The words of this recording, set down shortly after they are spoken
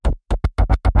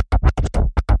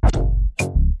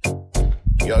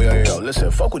Yo,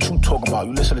 listen, fuck what you talking about.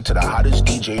 You listening to the hottest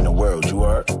DJ in the world, you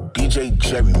heard? DJ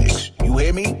DJERYMIX. You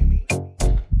hear me?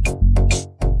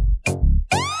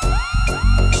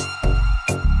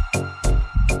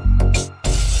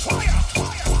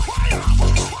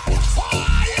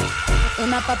 On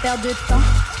n'a pas perdu de temps,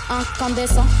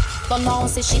 incandescent. Pendant on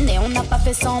s'est chiné, on n'a pas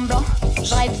fait semblant.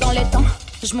 Je ride dans les temps,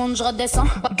 je monte, je redescends.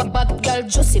 Bad girl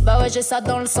juicy, bah ouais j'ai ça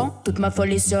dans le sang. Toute ma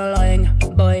folie sur le ring,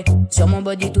 boy. Sur mon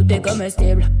body tout est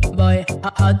comestible, boy.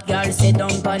 Hot girl c'est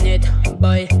donc pas net,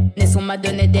 boy. Laissons m'a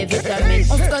donné des vitamines.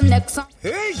 On se connecte sans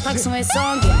traction et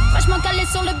sanguine. Vachement calé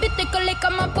sur le beat et collé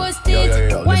comme un post-it.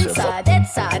 Wine ça, dead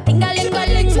ça,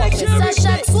 tingalingaling. Moi je fais ça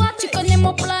chaque soir, tu connais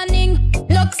mon planning.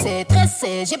 Loxé,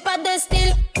 tressé, j'ai pas de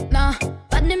style. Non,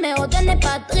 pas de numéro, donnez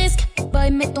pas de risque. Boy,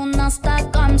 mets ton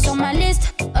Instagram sur ma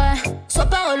liste. Sois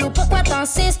pas relou, pourquoi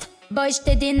t'insistes? Boy,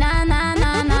 j't'ai dit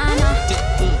nanana.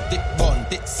 T'es bonne,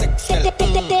 t'es sexuelle.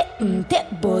 T'es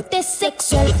beau, t'es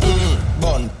sexuelle.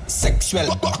 Bonne, sexuelle.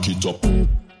 Back it up.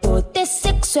 Beau, t'es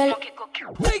sexuelle.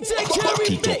 Back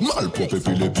it up. Mal popé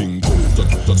puis les bingo.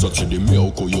 Ça c'est des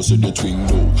miracles, yo c'est des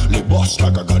twingo. Les boss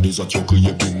la gaga des autres yo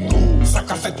crié bingo. Ça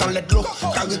qu'a fait dans l'aide-l'eau,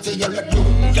 carité y'a l'aide-l'eau.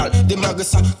 Y'all démarre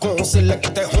ça, qu'on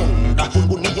sélecte Honda.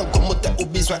 Ou n'ayant comme t'es au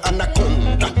besoin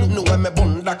anaconda. Nous aimons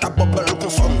bonda, qu'à bubble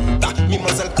confonda.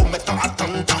 Mimoselle commettant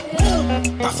attentat.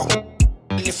 Parfois,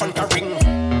 les fans carring.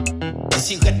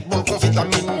 Si Red Bull qu'on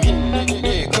vitamine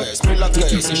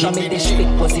She made this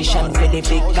big position for the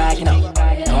big guy, you know.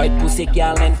 Tight pussy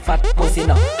girl and fat pussy,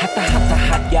 no.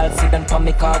 Hot girl, sit down for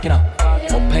me cock, you know.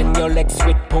 Open your legs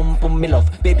with pum pum, me love.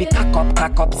 Baby,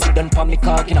 cock up, sit down for me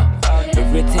cock, you know.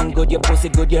 Everything good, your pussy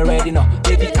good, you ready, no.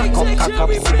 Baby, cock up,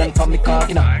 sit down for me cock,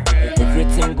 you know.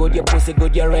 Everything good, your pussy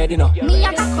good, you ready, no. Me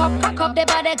a cock up, the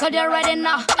body good, you ready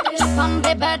now. Jump on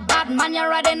the bed, bad man, you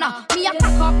ready now. Me a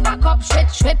cock up,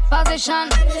 straight position.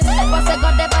 The pussy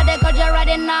good, the body good, you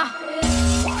ready now.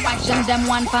 Watch them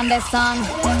one from the sun.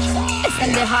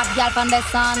 Listen the hot girl from the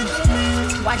sun.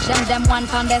 Watch them one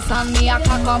from the sun. Me a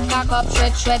cock up,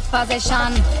 straight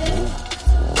position.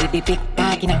 With the big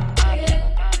cock, you know.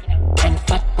 And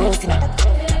fat pussy, you know.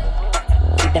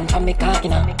 Sit down for me cock, you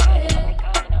know.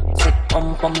 Sweet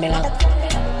pum pum, me love.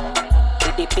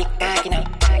 With the big cock, you know.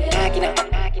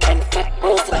 And fat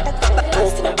pussy, you know.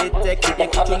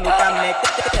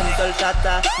 Dancehall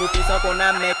Shatta, nous puissons qu'on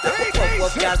a mec.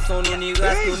 Propre garçon, nous ni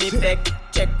race, nous ni pec.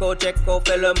 Check out,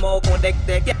 fais le mot qu'on deck.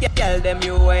 Tell them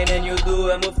you whine and you do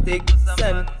a move stick.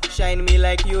 Sun, shine me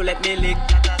like you, let me lick.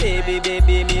 Baby,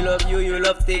 me love you, you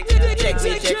love stick. Check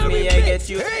me, I get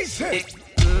you.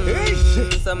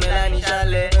 Ça me la ni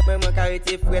chalet. Moi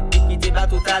carité fouette, quitter pas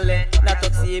tout à l'heure. La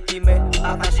toxie et puis mais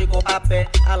affaché qu'on pas fait.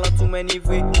 Allant tout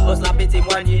m'enivrer, os la peut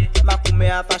témoigner. Ma coumé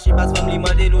affaché parce qu'on me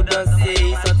demande nous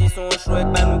danser. Senti son chouette,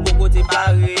 bah nous coco t'es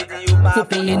paré. Faut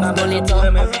payer nous dans les temps.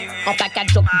 En paquet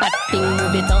joke, batting,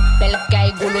 mauvais temps. Belle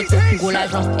caille, gros loto, gros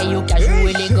l'argent. Et yo ka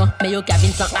joué élégant, mais yo ka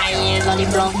vin sans rien dans les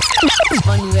blancs.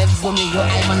 On UF vomi, yo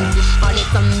Iron Dish. On les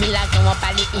tombe mille argent, on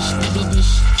parle ish, bibi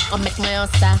dish. On met moi en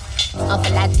ça, on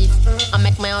fait la diff. On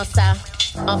met moi en ça,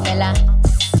 on fait la.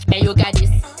 Mais yo ka 10,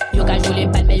 yo ka joué les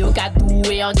balles, mais yo ka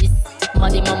doué en 10.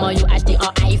 Mandez maman yo acheté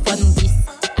en iPhone 10.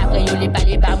 Après yo les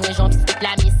balles, bah moi j'en pisse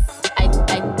la miss. Aïe.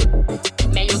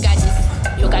 Mais yo ka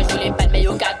 10, yo ka joué les balles, mais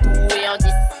yo ka doué en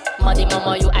 10. Mandez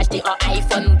maman yo acheté en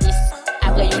iPhone 10.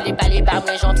 Après yo les balles, bah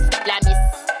moi j'en pisse la miss.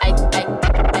 Aïe.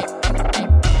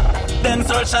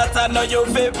 Dancehall Shatta, non yo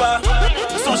fais pas.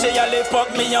 Songez à l'époque,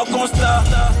 mais en constat.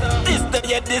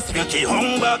 This qui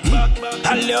hung back.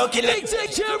 Allez, qu'il est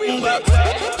hung back.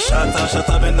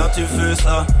 Shatta, maintenant tu fais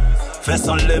ça. Fais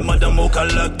sans les mots de mon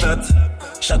calactate.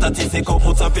 Shatta, tu sais qu'on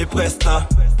pour taper presta.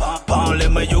 Pan les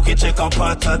maillots qui check en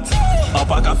patate. En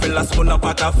pas qu'à faire la spoon, en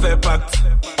pas qu'à faire pacte.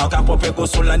 En qu'à popper go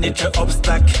sur la nature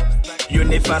obstacle. You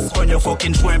need fast on your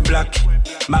fucking joint black.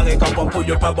 Maré comme pour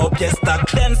yo pas bon pièce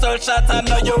stack. Dancehall Shatta,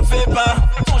 non yo fais pas.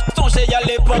 Songez à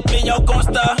l'époque, mais en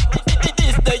constat.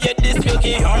 This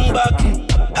qui hung back.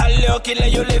 Allez, qu'il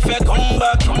est yo les fait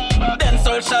comeback.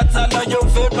 Dancehall Shatta, non yo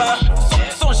fais pas.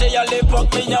 Songez à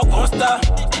l'époque, mais en constat.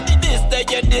 This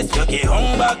qui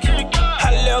hung back.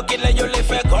 Allez, qu'il est yo les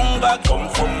fait comeback. Come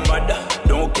from mad.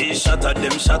 Donc he shatter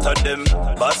them.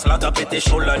 Bass like a pété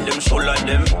shoulder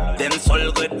them.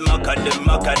 Dancehall red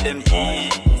macadam.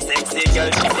 Sexy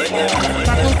girl,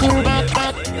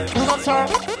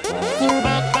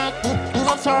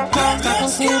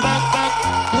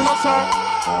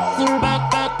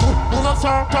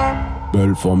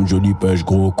 Belle femme, jolie pêche,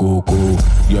 gros coco.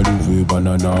 Y'a l'ouvé,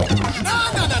 banana. No,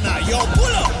 yo,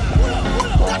 pull up.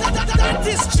 That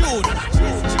is tune.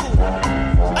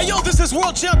 Hey yo, this is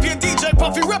world champion DJ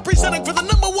Puffy representing for the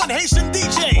 #1 Haitian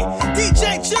DJ,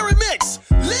 DJERYMIX.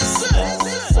 Listen.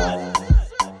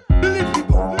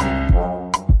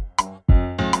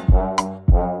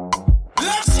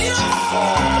 Let's go.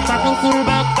 Tapping to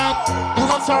back, he's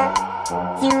a shark.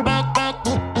 To back,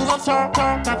 he's a shark.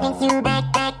 Tapping to back,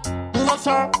 he's a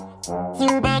shark.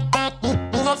 To back,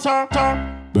 he's a shark.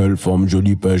 Belle femme,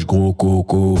 jolie pêche, gros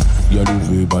coco. Y'a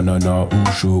levé, banana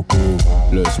ou choco.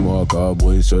 Laisse-moi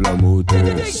cabrer sur la moto.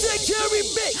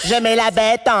 Je mets la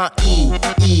bête en I.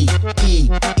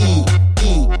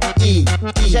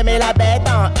 Je mets la bête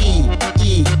en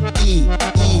I.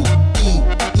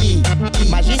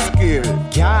 Majuscule,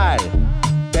 gal.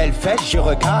 Belle fête, je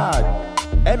regarde.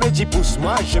 Elle me dit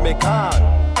pousse-moi, je m'écarte.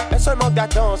 Mais seulement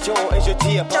d'attention et je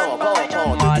tire.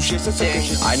 De toucher, c'est ce que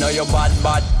je dis. I know you're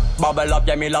bad. Bubble up,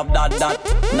 yeah, me love that.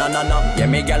 No. Yeah,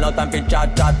 me girl, no time for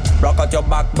chat. Rock out your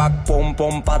back, pum,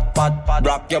 pat.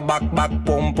 Rock your back,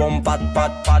 pum, pat.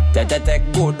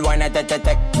 Take good wine, take.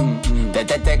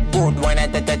 Take good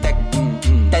wine,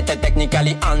 take.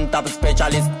 Technically on top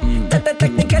specialist.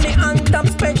 Technically on top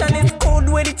specialist. Good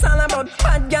with it's all about.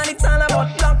 Bad girl, it's all about.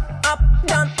 Lock up,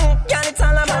 down, girl, it's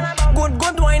all about.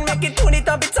 Good wine, make it tune it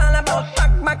up, it's all about.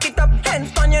 Back it up, hands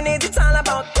on your knees, it's all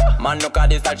about. Man, look at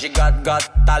this, that she got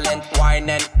talent, wine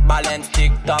and balance,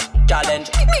 TikTok challenge.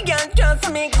 Me can't trust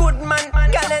me, good man,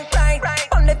 gallant right.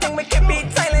 Only thing we keep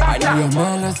it silent. I know your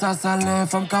man, laisse ça aller,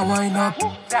 femme ka wine up.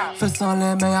 Fais sans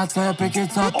les meilleurs, pick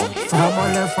it up.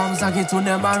 Femme les femmes, ça qui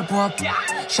tourne mal pop.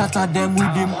 Shatta them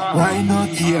with him, why not?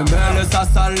 Yeah, man, laisse ça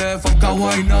aller, femme ka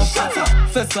wine up.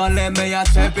 Fais sans les meilleurs,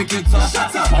 pick it up.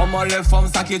 Femme les femmes,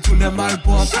 ça qui tourne mal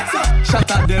pop.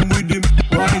 Shatta them with him,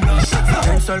 why not?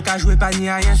 Un seul ka joué pas ni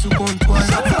rien sous contrôle.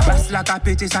 Passe la ka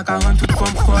pété, ça ka rend toute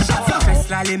forme folle. Fesse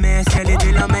là les mains, c'est les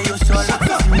deux la main au sol.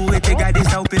 Si vous êtes gardé,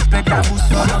 ça vous peut pète la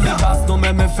boussole. Non mais basse, non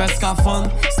mais mes fesses ka fun.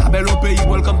 Ça belle au pays,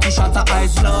 welcome to Shatta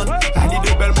Island. La lit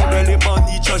de belles modèles, les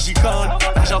money, change can.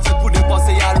 L'argent fait pour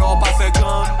dépenser, alors pas fait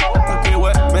grand. Coupé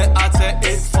ouais, mais à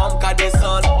une femme ka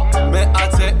descend. Mais à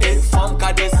une femme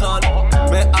ka descend.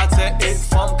 Mais à une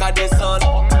femme ka descend.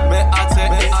 Mais à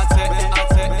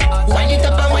Wind it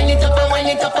up, wind it up, wind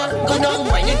it up, go down.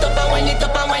 Wind it up, wind it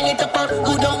up, wind it up,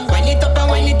 go down. Wind it up,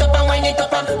 wind it up, wind it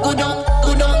up, go down,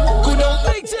 go down, go down.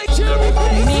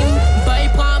 Mine, boy,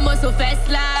 prends-moi aux fesses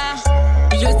là.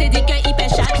 Je sais dit qu'il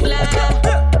pêche chaque là.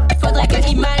 Faudrait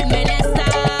qu'il malmène ça.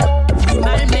 Il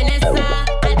malmène ça.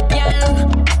 Bad girl,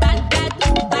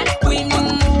 bad queen.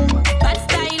 Bad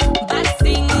style, bad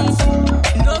sing.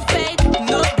 No fade,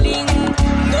 no bling,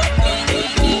 no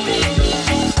bling.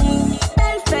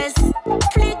 Belle fesse,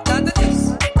 flic.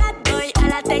 Bad boy à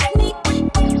la technique.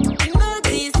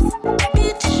 Modis,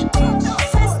 bitch.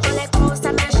 Fesse pour les grosses à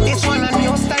magique. This one a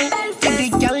new style, for the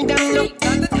girl them no.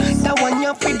 That one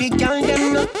ya for the girl them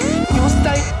no. New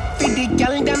style, for the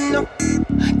girl them no.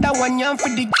 That one ya for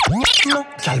the no.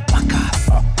 Girl back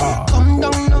off, come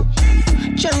down no.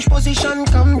 Change position,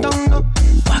 come down no.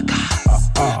 Back off,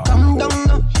 come down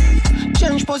no.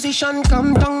 Change position,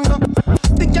 come down no.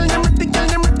 The girl them, the girl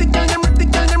them, the girl them, the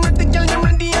girl them, the girl them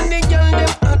ready and the girl them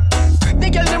hot. The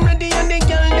girl them ready and the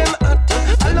girl them hot.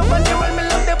 All over the world, me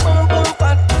love the pum pum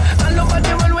fat. All over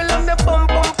the world, we love the pum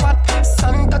pum fat.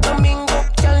 Santo Domingo,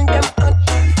 girl them hot.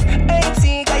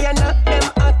 Haiti, Guyana, them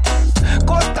hot.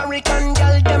 Costa Rican,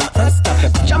 girl them hot.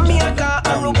 Jamaica,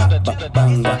 Aruba.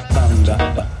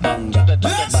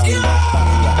 Let's go.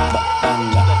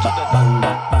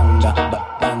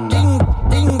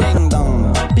 Ding ding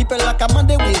dong. People like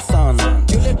Amanda Wilson.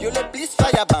 You le please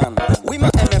fire ban. Oui ma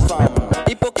MFM.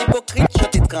 Hypocrite, je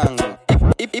t'étrangle.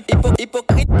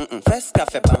 Hypocrite, fesse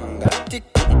café banga. Tic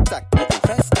tac,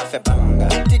 fesse café banga.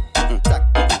 Tic tac,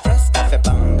 fesse café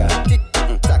banga. Tic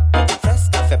tac, fesse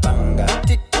café banga.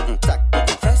 Tic tac,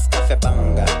 fesse café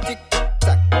banga. Tic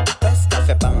tac, fesse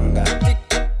café banga. Tic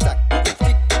tac,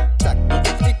 tic tac,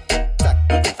 tic tac,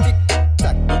 tic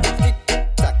tac, tic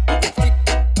tac, tic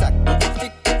tac,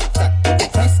 tic tac,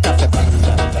 fesse café banga.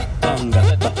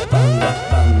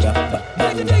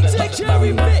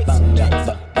 Banga, banga,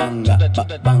 banga,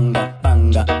 banga,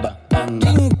 banga, banga.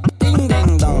 Ding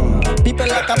ding dong. People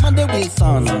like Amanda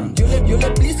Wilson. You le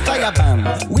please fire ban.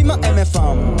 Oui ma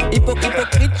MFM.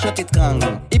 Hypocrite, je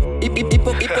t'étrangle.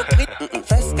 Hypocrite,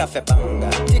 fesse café banga.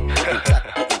 Tic tac,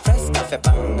 fesse café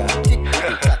banga. Tic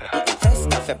tac, fesse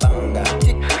café banga.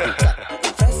 Tic tac,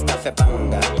 fesse café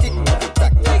banga. Tic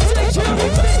tac.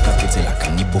 C'est la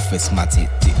canibo fesse matete.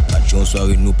 Matchon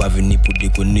soirée nous pas venir pour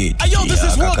déconner. Hey yo, this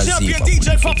is world champion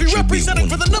DJ Puffy representing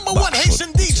for the #1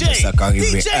 Haitian DJ,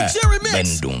 DJERYMIX.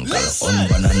 Bendung on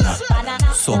banana.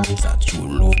 So that you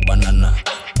love banana.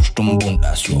 Push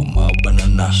Tumbunda show my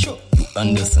banana. You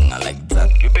understand I like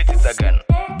that. You bet it again.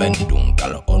 Bendung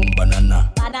color on banana.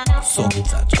 So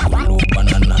that you love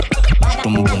banana.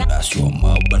 Tumbunda show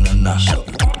my banana. You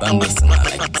understand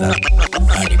I like that.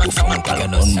 Nani bufon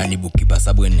kaganon, nani buki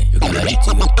pasabwene. You gotta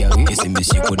jiti with carry. Ese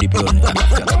monsieur kodi pione.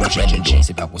 Akafia kama chenje.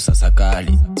 C'est pas pour ça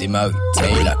sakali. Timawi,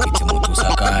 taila kiti mutu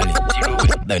sakali.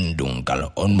 Bendung color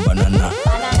on banana.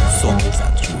 So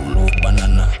that you love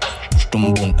banana.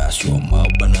 Tumbunda show my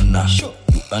banana. You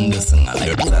understand I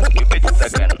like that. You bet it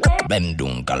again.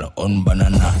 Bendung color on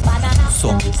banana. So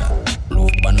that love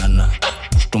banana.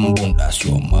 Tumbunda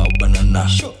show my banana.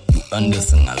 You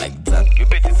understand I like that. You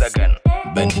bet it again.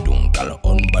 Bendung color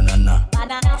on banana.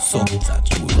 So that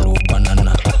you love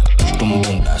banana.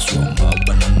 Tumbunda show my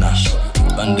banana.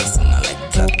 You understand I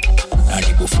like that.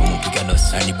 Nani bufon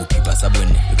kaganos, nani buki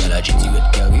pasabwene. You gotta jiti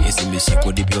with carry. Ese monsieur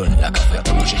kodi pione. La café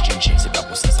comme chenche. C'est pas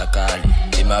pour ça sakali.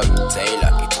 Timawi,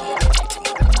 taila kiti.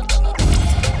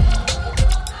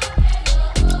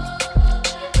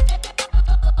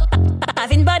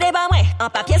 Avine body ba mwen, en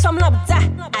papier som lambda.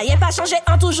 Ayen pas changé,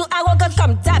 en toujours arrogant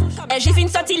comme dab. J'ai fin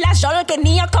sorti la jol que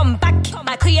ni un comeback.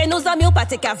 Ma crié nos amis ou pas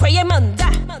t'es qu'à voyer mandat.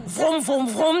 Vroom vroom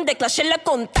vroom, déclencher le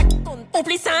contact.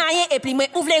 Oublie sans rien et puis moi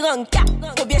ouvre les rankas.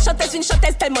 Combien chanteuse une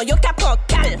chanteuse tellement yo capron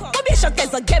cal. Combien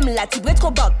chanteuse en game là, tu dois trop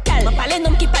bocal. M'en parle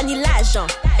nom qui pas ni l'argent.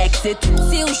 Ex c'est tout,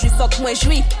 si ou j'suis fuck moi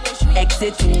j'suis. Ex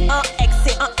c'est tout, en ex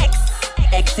c'est en ex.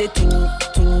 Ex c'est tout,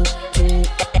 tout, tout.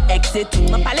 Ex c'est tout,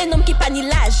 m'en parle nom qui pas ni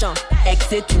l'argent. Ex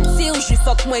c'est tout, si ou j'suis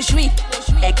fuck moi j'suis.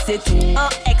 Ex c'est tout,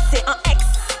 en ex c'est en ex.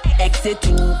 Ex c'est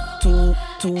tout, tout,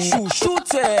 tout.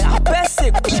 Chouchouter,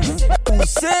 baisser coup.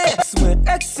 Pousser,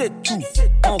 mais ex c'est tout.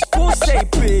 En conseil,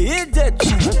 payer des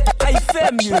tout. Aïe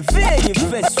fait mieux, veille,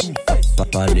 fait sous.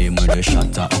 Papa les moi de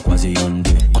chata, en croisé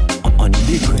yondé. En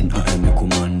dégrène, en aimé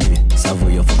commandé. Ça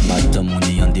veut y'a fuck madame, on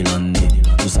y en délandé.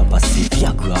 Tout ça passe,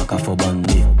 Viagra, qu'a faut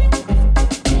bander.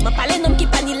 M'en parle nom qui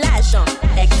pas ni l'argent.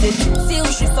 Ex c'est tout, si ou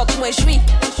j'suis fuck moi j'suis.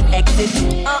 Ex c'est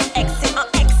tout, en ex c'est en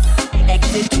ex. Ex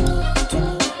c'est tout,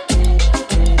 tout.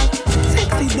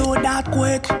 Sexy do that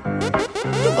quick.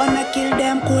 You gonna kill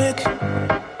them quick.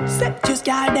 Set just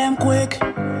got them quick.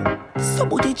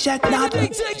 Somebody check that.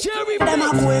 Them a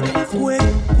quick, quick,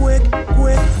 quick,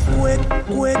 quick, quick,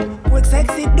 quick, quick.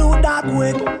 Sexy do that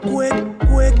quick, quick,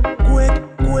 quick, quick,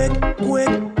 quick,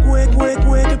 quick, quick, quick,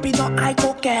 quick. Depuis dans high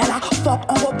coquel, fuck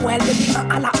on go poil. Depuis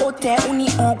un à la hôtel, on y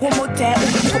en gros motel.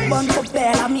 Trop bonne, trop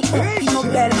belle, ami on prix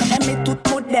Nobel. On aime tout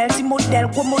modèle, si modèle,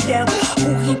 gros modèle.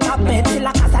 Pourri papel, c'est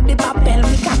la casa des papels.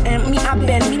 Mi KM, mi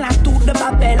appel, mi la tour de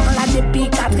Babel. On l'a depuis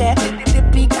 4 heures,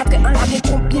 depuis 4 heures. On l'a des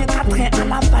combien 4 heures, on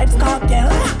la vibes cartel.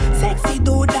 Sexy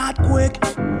do that quick.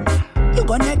 You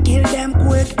gonna kill them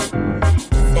quick.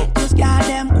 Just got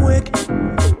them quick.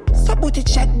 Somebody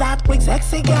check that quick.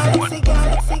 Sexy girl, sexy girl,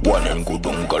 sexy girl. One and good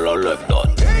uncle, I like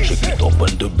that. Shake it up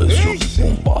and the best you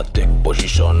boom, but take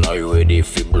position. Are you ready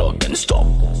for blood and stop?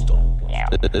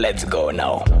 Let's go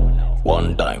now.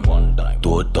 One time,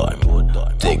 two time.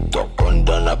 Tick tock,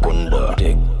 kunda.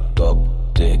 Tick tock,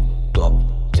 tick tock,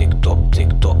 tick tock,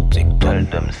 tick tock, tick tock. Tell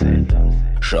them say.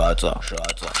 Shatta.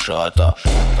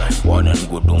 One and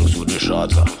good dung sous le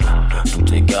shatta.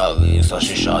 Tout est carré, ça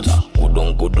c'est shatta.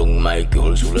 Good dung, my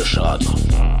girl sous le shatta.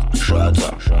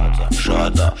 Shatta.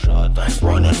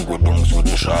 One and good dung sous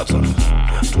le shatta.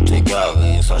 Tout est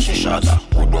carré, ça c'est shatta.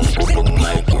 Good dung,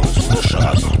 my girl sous le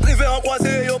shatta. Privé en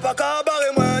croisé, yo pas qu'à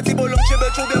barrer moi. Ti bolon chez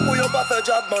bet bien pour yo pas faire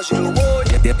job manger au boy.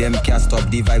 Them can't stop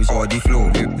the vibes or the flow.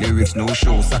 Lyrics no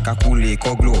show, saka koule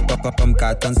koglo. Pam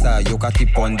ka tansa, yo ka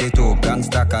tip on the toe.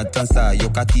 Gangsta ka tansa, yo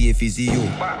ka tie physio.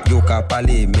 Yo ka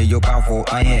pale, mais yo ka fo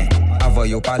rien. Avant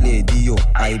yo pale, di yo,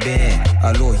 aïe ben.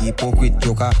 Alors hypocrite,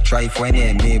 yo ka try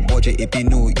fouiner. Mais budget et puis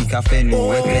nous, y ka fait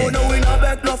nous éclair. Oh, no we not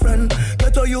back no friend.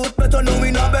 Get a youth better, no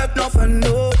we not back no friend.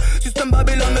 No, system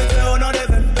Babylon, me tell on a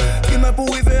devil. Si me pour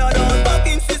y faire dans back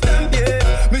in system, yeah.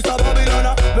 Mr.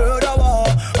 Babylon, murder war.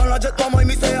 On la jet maman,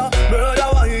 me say, murder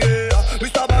war, yeah.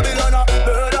 Mr. Babylon,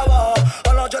 murder war.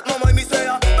 On la jet maman, me say,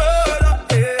 murder,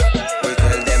 yeah. We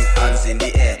tell them hands in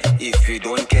the air, if you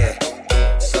don't care.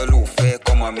 Salute fait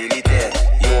comme un militaire.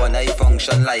 You and I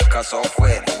function like a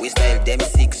software. We style them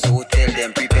sick, so tell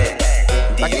them prepare.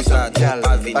 The user don't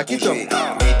have it to jouer.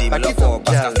 Redeem love for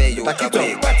parce qu'a fait yo ka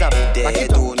break. They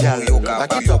don't know yo ka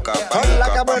pa yo ka pa yo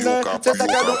ka pa yo ka. C'est ça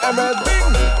qu'a nous aimé.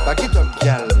 Back it up,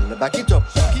 gal, back it up.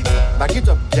 Back it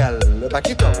up, gal, back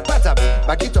it up.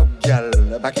 Back it up, gal,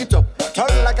 back it up.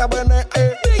 Turn like a bonnet,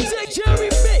 eh.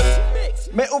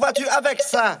 Mais où vas-tu avec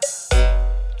ça?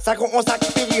 Ça qu'on on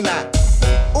s'aspirina.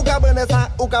 Ou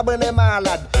ka bonnet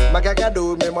malade.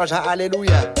 Magagado, mais mange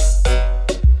alléluia.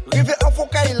 Rive en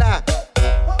focaille là.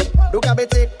 Donc à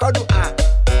bêter code ou A.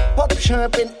 Pop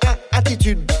champagne à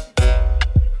attitude.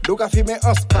 Donc à fumer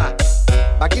en spa.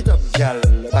 Back it up, gal,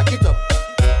 back it up.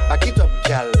 Back it up,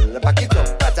 gal, back it up.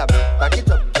 Patab, back it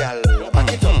up, gal,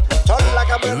 back it up. Turn like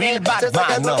a baby. Real bad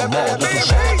man, no more de tout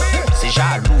choc. C'est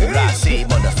jaloux là, c'est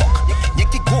motherfuck. Y'a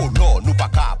qui go là, nous pas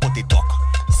qu'à poter talk.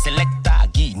 Selecta,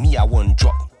 give me a one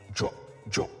drop. Drop,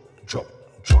 drop, drop,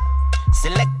 drop.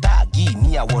 Selecta, give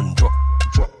me a one drop.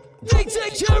 Drop, drop.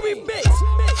 DJERYMIX.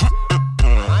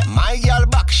 My girl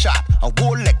back shot, a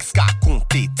Rolex ka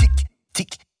compter. Tic,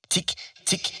 tic, tic,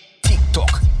 tic, tic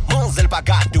toc. Manzel pas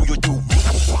gâte yo yo.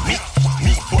 Mi,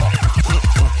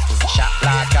 shot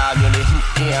la camionnette,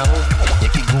 y'a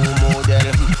qui go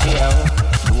modèle,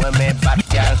 nous aimons bad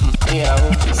gal,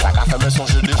 ça qu'a fait me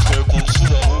songer de ce qu'on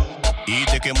sous. Il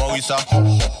était que Morissa,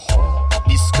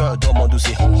 disque dans mon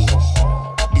dossier,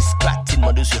 disque platine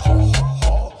mon dossier.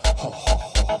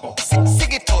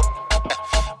 C'est tout.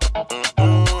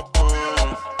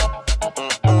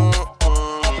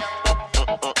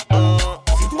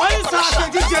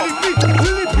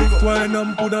 Toi un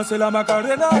homme pour danser la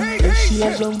Macarena. Les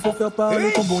chiens jaunes faut faire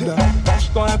parler ton bonda.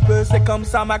 Marche-toi un peu, c'est comme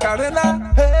ça Macarena.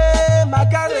 Hey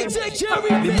Macarena.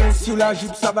 Les mains sur la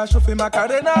jupe, ça va chauffer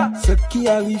Macarena. Ce qui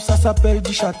arrive, ça s'appelle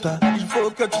du Shatta. Il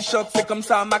faut que tu choques, c'est comme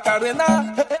ça Macarena.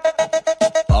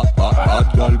 Hot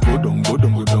girl, go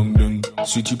down, ding.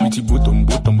 Sweetie pretty bottom,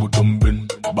 ben.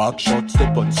 Back shot,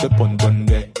 step on, gun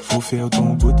there. Faut faire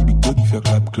ton body, big body, faire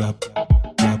clap, clap.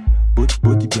 Clap,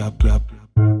 body, clap, clap.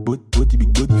 Body, big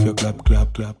body, faire clap,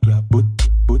 clap, clap, clap.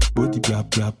 Body, clap,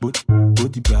 clap.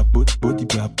 Body,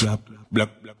 clap, clap.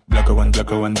 Black one,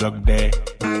 black there.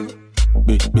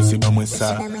 Baby, c'est pas moi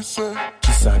ça.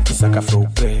 Qui ça qu'a fait au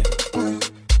père?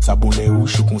 Ça boule ou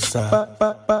chou comme ça.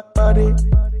 Body.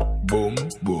 Boom,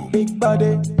 big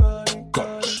body.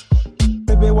 Coach.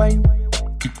 Baby wine.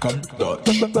 Keep come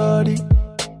touch. Body.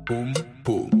 Boom.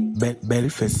 Belle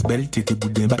fesse, belle tête,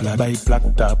 boudin, la baille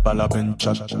plaque, tape à la bench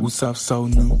chat. Ou savent ça ou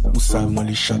nous, ou savent moi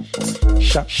les chats.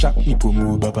 Chaque ni pour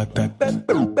moi, baba tac.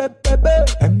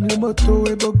 Aime les motos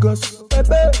et beaux gosses.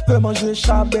 Veux manger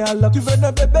chabé alors tu veux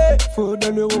de bébé. Faut de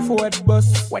l'euro, faut être boss.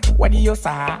 What do you say?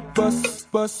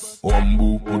 Boss.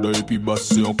 Ombo, on doit et puis basse,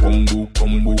 c'est un combo.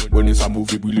 Prenez ça,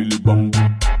 mauvais brûler les bambous.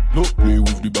 No play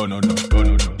with the banana.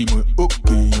 Dis-moi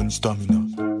ok, on stamina.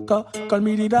 Call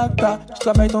me the doctor, je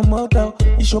travaille ton moteur.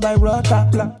 Il show by rota,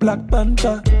 black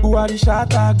panther. Ou à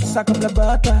Shatta, ça comme la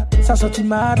butter. Ça sortit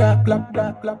mada, black.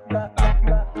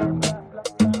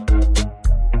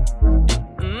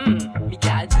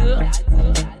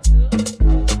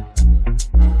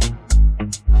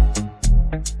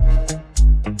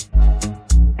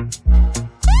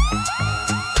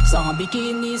 Sans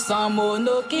bikini, sans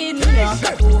monokini, on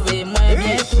qu'a trouvé moins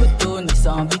bien tout ni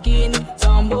sans bikini,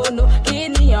 sans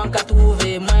monokini, on qu'a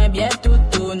trouvé moins bien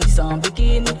tout ni sans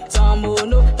bikini, sans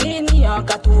monokini, on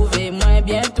qu'a trouvé moins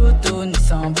bien tout ni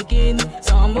sans bikini,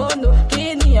 sans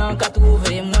monokini, on qu'a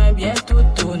trouvé moins bien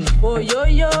tout ni. Oh yo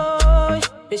yo,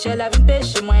 pêcher la vie,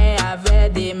 pêcher moins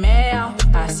avec des mers,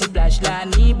 assis plage la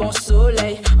nuit, bon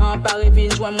soleil, en Paris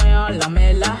ville joint moins en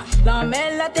l'emmène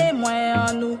témoin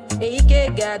en nous, et il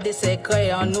que garde des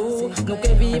secrets en nous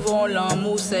que vivons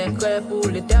l'amour secret pour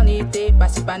l'éternité, pas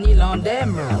si pas ni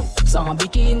l'endem. Sans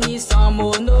bikini, sans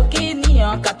monokini,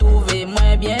 on qu'a trouvé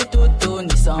moins bien tout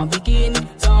ni sans bikini,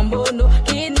 sans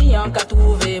monokini, on qu'a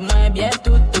trouvé moins bien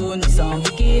tout ni sans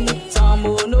bikini, sans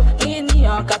monokini,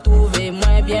 on qu'a trouvé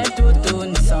moins bien tout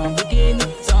ni sans bikini,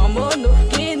 sans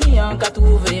monokini, on qu'a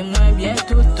trouvé moins bien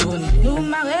tout ni. Nous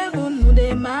marrer pour nous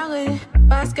démarrer,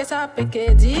 parce que ça peut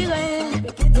que dire.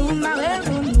 Nous marrer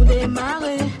pour nous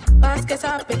démarrer, parce que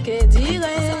ça peut que dire.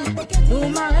 Nous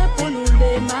marrer pour nous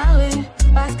démarrer,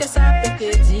 parce que ça peut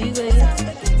que dire.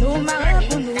 Nous marrer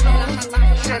pour nous démarrer.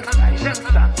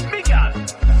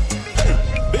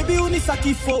 Baby, on est ça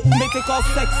qu'il faut, ou mettez corps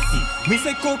sexy. Nous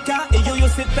c'est Coca et yo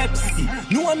c'est Pepsi.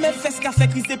 Nous on met fesses qu'a fait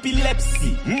crise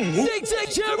d'épilepsie.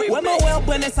 Ouais, mais ouais, on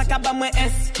prenait ça qu'à moi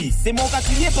esqui. C'est mon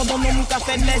quatrier pendant mon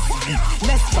café Nespi.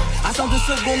 N'est-ce pas? Attends 2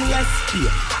 secondes,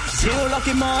 respire. Géologue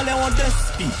et m'enlève en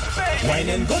despi. Wine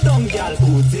and go down, gal,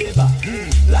 au débat.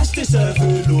 Lâche tes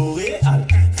cheveux l'Oréal.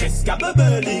 Fesses qu'à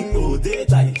bubbling au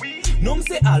détail. Nom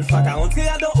c'est Alpha, 40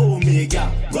 à dans Omega.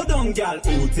 Go down, gal,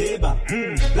 au débat.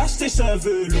 Lâche tes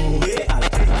cheveux l'Oréal.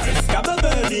 Fesses qu'à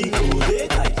bubbling au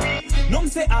détail. Nom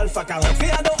c'est Alpha, 40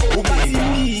 à dans Omega. Pas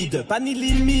timide, pas ni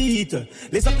limite.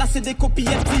 Les autres là c'est des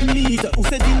copières timides. Ou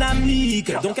c'est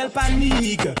dynamique, donc elle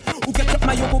panique. Ou quelque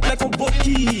maillot complet qu'on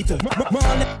boquite.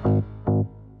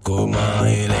 Comment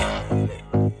il est?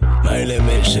 Mais il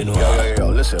est chez nous.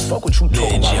 Yo, listen, fuck what you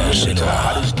talking about. Listen to the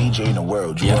hottest DJ in the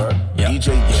world, you heard?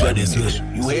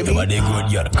 DJERYMIX. You hear me? Body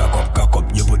good, girl. Cock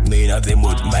up. You put me in the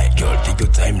mood, my girl. Take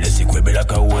your time, let's equip it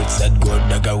like a word. Set good,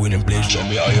 like a winning place. Show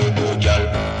me how you do, girl.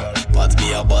 Pat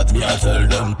me, I tell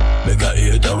them. Make a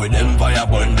hater with them, fire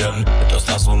burn them. Just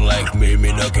a son like me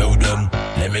no kill them.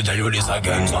 Let me tell you this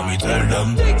again, so me tell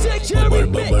them.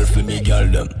 Bubble for me, girl,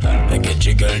 them. Make it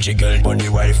jiggle, on the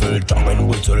rifle. Jumping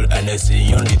bottle,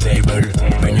 NSC on the table.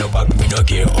 When you back, me no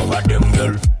care over them,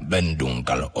 girl. Bend down,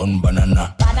 call on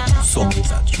banana. So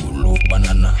that you love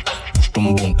banana. Push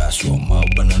them down, that's your mouth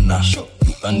banana.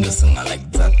 You understand, I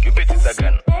like that. Repeat it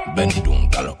again. Bend down,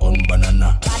 call on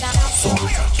banana. So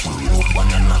that you love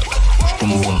banana. Push them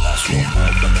down, that's your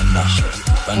mouth banana.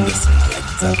 You understand, I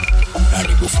like that.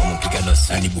 Allez, go for mon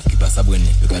picanos. Allez, go qui passe à brûler.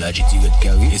 Le cas la GT red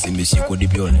carry. Et c'est monsieur qui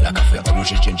dépiole. La café à l'eau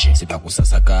chez Chenche. C'est pas pour ça,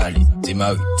 ça cale. C'est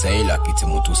Marie, c'est là qui te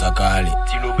montre ça cale.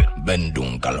 Ben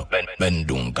down, call on banana. Ben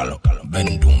down, call on banana.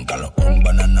 Ben down, call on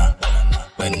banana.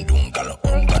 Ben down, call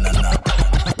on banana.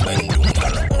 Ben down,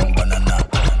 call on banana.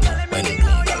 Ben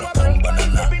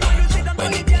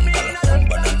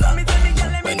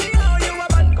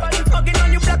smoking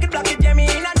on you, block it, yeah, me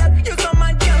in that. You so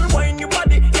mad, girl, wine your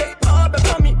body, yeah, all be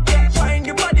for me, yeah, wine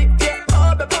your body, yeah,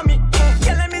 all be for me.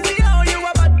 Yeah, let me see how you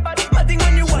are bad thing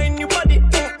when you wine your body,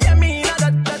 yeah, me in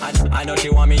that. I know she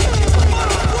want me.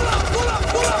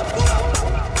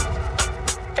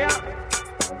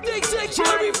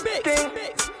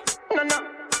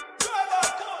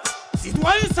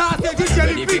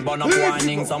 Ready fi burn up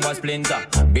warning, some was splinter.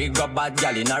 Big up bad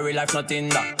gal in a real life, nothing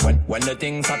that. When the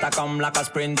things hotter come like a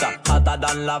sprinter, hotter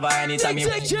than lava anytime you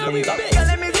sprinter. Girl,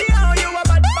 let me see how you are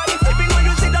bad. Sipping when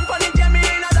you sit down on it, yeah, me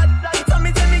in that. So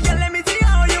me tell me, girl, let me see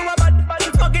how you are bad.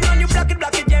 Smoking on you, block it,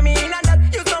 yeah, me in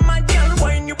that. You so mad, girl,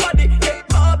 wine your body, yeah,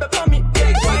 all be for me,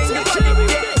 yeah, wine your body,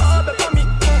 yeah, all be for me.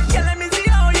 Girl, let me see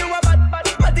how you are bad.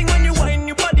 Bad thing when you wine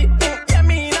your body, yeah,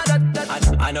 me in that.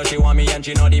 I know she want me and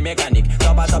she know the mechanic.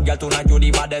 Top girl tonight you the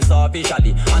baddest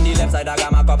officially. On the left side I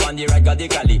got my cup, on the right got the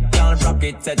cali. Can't rock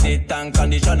it, set it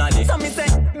unconditionally. So me say,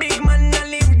 big man, I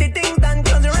leave the things done.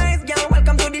 Close your eyes, girl,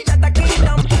 welcome to the Shatta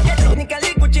Kingdom. Yeah,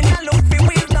 technically Gucci now look for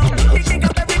wisdom. Pick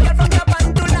up every girl from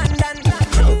Japan to London.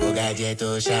 Coco gadget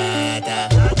Shatta,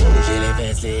 bouger les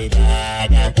fesses, les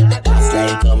dada. That's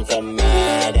like come from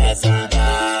Mada, si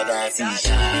dada, si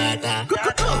Shatta.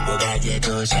 Coco gadget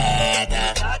Shatta,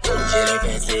 bouger les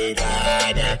fesses, les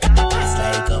dada. That's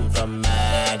like come from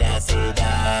Mada, si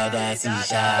dada, si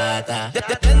Shatta.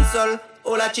 Dancehall,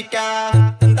 hola chica.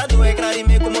 Tenta due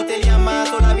clarime como te llamas.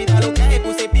 O la vida loca e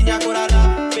puse piña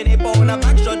colada. Vene por una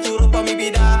backshot, juro por mi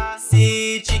vida.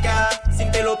 Si chica,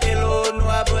 sin pelo, no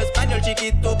hablo español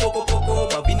chiquito, poco.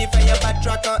 Ma vini falla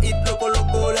backtrack en hit loco.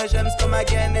 La gems comme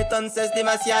again, entonces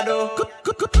demasiado.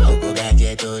 Coco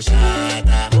gadget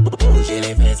Shatta, bouger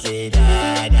les fesses, les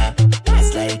dada.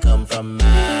 That's like come from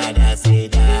Mada, si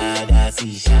dada,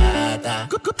 si Shatta.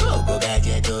 Coco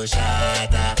gadget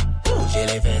Shatta, bouger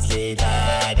les fesses, les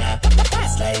dada.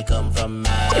 That's like come from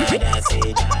Mada, si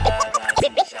dada.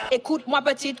 Écoute-moi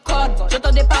petite conne,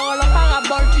 j'entends des paroles en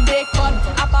parabole, tu déconnes.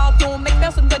 À part ton mec,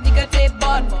 personne te dit que t'es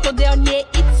bonne. Ton dernier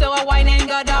hit sera Wine and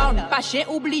Go Down. Pas chien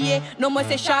oublié, non moi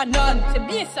c'est Shannon. C'est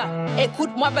bien ça,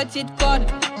 écoute-moi petite conne.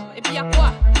 Et puis y'a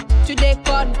quoi? Tu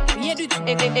déconnes, rien du tout.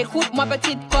 Écoute-moi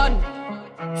petite conne.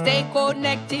 Stay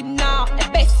connected now,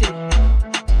 imbécile.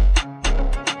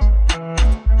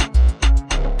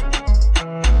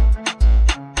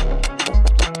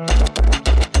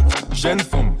 Jeune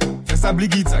femme, fais ça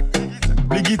bliggy tac,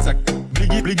 bliggy tac,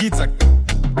 bliggy tac,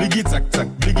 bliggy tac tac,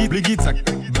 bliggy tac,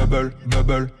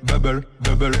 bubble.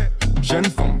 Jeune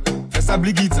femme, fais ça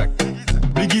bliggy tac,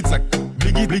 bliggy tac,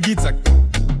 bliggy tac,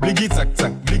 bliggy tac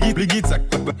tac, bliggy tac,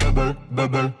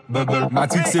 bubble.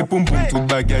 Matrix c'est poum poum, toute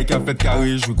bagaille qu'a fait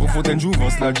carré. Je veux qu'on fontaine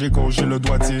jouvence, là j'ai quand j'ai le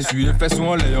doigté. Suis les fesses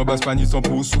en l'air, en basse panier sans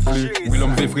pour souffler. Oui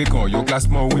l'homme fait fréquent, yo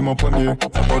classement, oui mon premier.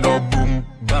 Pendant boum,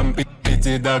 bam,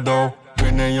 pété d'ador.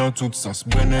 Brenay en tout sens,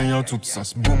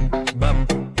 boum, bam,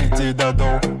 pété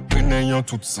d'ador. Brenay en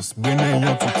tout sens,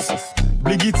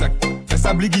 Bliggy tac, fais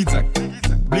ça bliggy tac,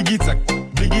 bliggy tac,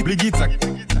 bliggy tac,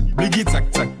 bliggy tac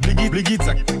tac, bliggy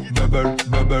tac, bubble.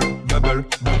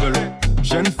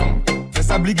 Jeune femme, fais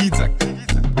ça bliggy tac,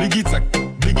 bliggy tac,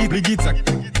 bliggy tac,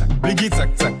 bliggy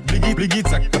tac tac, bliggy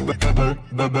tac,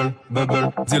 bubble.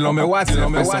 Dis-leur mais what, DJ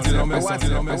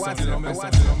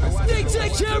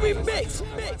ERYMIX.